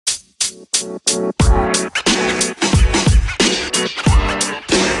Good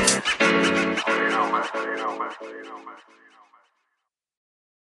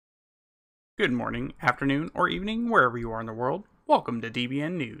morning, afternoon, or evening, wherever you are in the world. Welcome to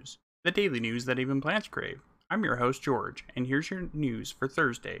DBN News, the daily news that even plants crave. I'm your host, George, and here's your news for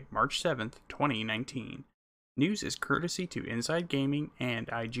Thursday, March 7th, 2019. News is courtesy to Inside Gaming and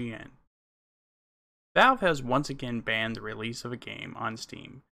IGN. Valve has once again banned the release of a game on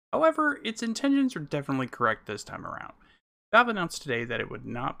Steam. However, its intentions are definitely correct this time around. Valve announced today that it would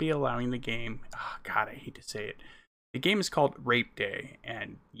not be allowing the game, I hate to say it. The game is called Rape Day,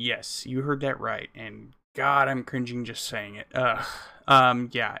 and yes, you heard that right, and God, I'm cringing just saying it.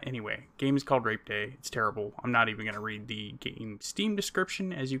 Anyway, game is called Rape Day. It's terrible. I'm not even going to read the game Steam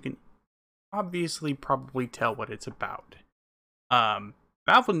description, as you can obviously probably tell what it's about.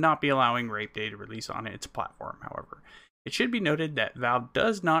 Valve will not be allowing Rape Day to release on its platform, however. It should be noted that Valve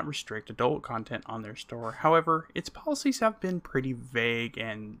does not restrict adult content on their store. However, its policies have been pretty vague,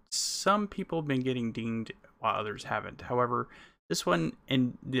 and some people have been getting dinged while others haven't. However, this one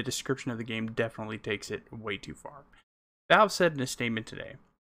in the description of the game definitely takes it way too far. Valve said in a statement today,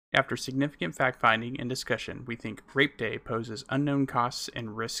 "After significant fact-finding and discussion, we think Rape Day poses unknown costs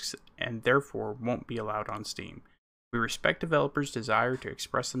and risks and therefore won't be allowed on Steam. We respect developers' desire to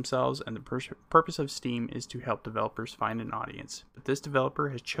express themselves, and the purpose of Steam is to help developers find an audience. But this developer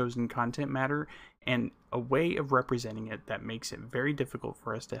has chosen content matter and a way of representing it that makes it very difficult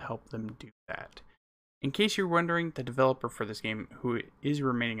for us to help them do that." In case you're wondering, the developer for this game, who is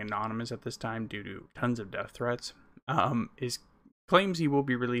remaining anonymous at this time due to tons of death threats, claims he will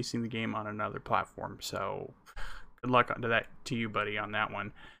be releasing the game on another platform. So, good luck to you, buddy, on that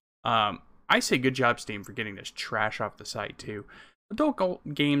one. I say good job, Steam, for getting this trash off the site, too.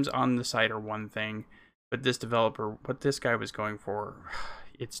 Adult games on the site are one thing, but this developer, what this guy was going for,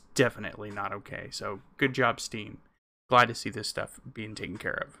 it's definitely not okay. So, good job, Steam. Glad to see this stuff being taken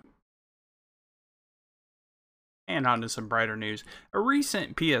care of. And on to some brighter news. A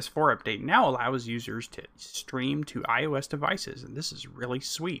recent PS4 update now allows users to stream to iOS devices, and this is really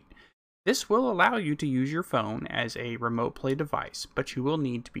sweet. This will allow you to use your phone as a remote play device, but you will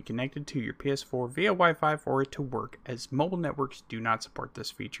need to be connected to your PS4 via Wi-Fi for it to work, as mobile networks do not support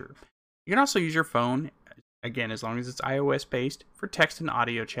this feature. You can also use your phone, again, as long as it's iOS based, for text and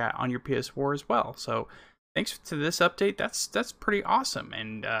audio chat on your PS4 as well. So thanks to this update, that's pretty awesome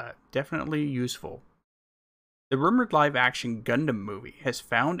and definitely useful. The rumored live-action Gundam movie has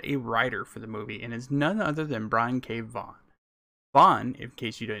found a writer for the movie and is none other than Brian K. Vaughan. Vaughan, in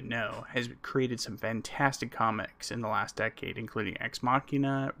case you didn't know, has created some fantastic comics in the last decade, including Ex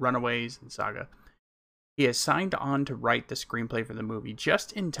Machina, Runaways, and Saga. He has signed on to write the screenplay for the movie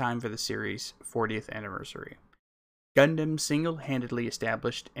just in time for the series' 40th anniversary. Gundam single-handedly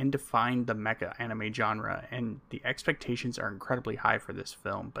established and defined the mecha anime genre, and the expectations are incredibly high for this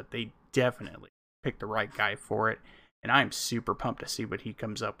film, but they definitely picked the right guy for it, and I'm super pumped to see what he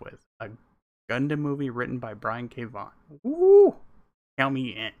comes up with. A Gundam movie written by Brian K. Vaughan. Woo! Count me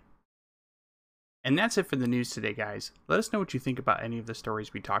in. And that's it for the news today, guys. Let us know what you think about any of the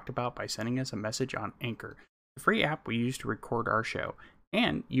stories we talked about by sending us a message on Anchor, the free app we use to record our show,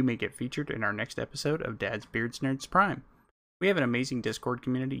 and you may get featured in our next episode of Dad's Beards Nerds Prime. We have an amazing Discord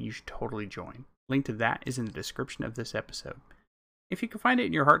community you should totally join. Link to that is in the description of this episode. If you can find it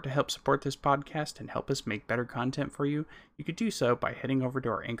in your heart to help support this podcast and help us make better content for you, you could do so by heading over to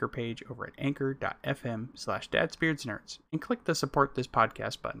our Anchor page over at anchor.fm/dadsbeardsnerds and click the support this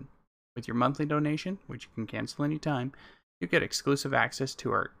podcast button. With your monthly donation, which you can cancel anytime, you get exclusive access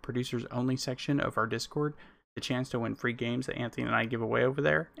to our producers only section of our Discord, the chance to win free games that Anthony and I give away over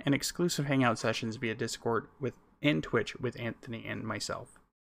there, and exclusive hangout sessions via Discord and Twitch with Anthony and myself.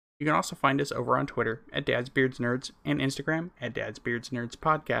 You can also find us over on Twitter at Dad's Beards Nerds and Instagram at Dad's Beards Nerds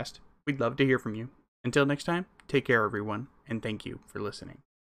Podcast. We'd love to hear from you. Until next time, take care, everyone, and thank you for listening.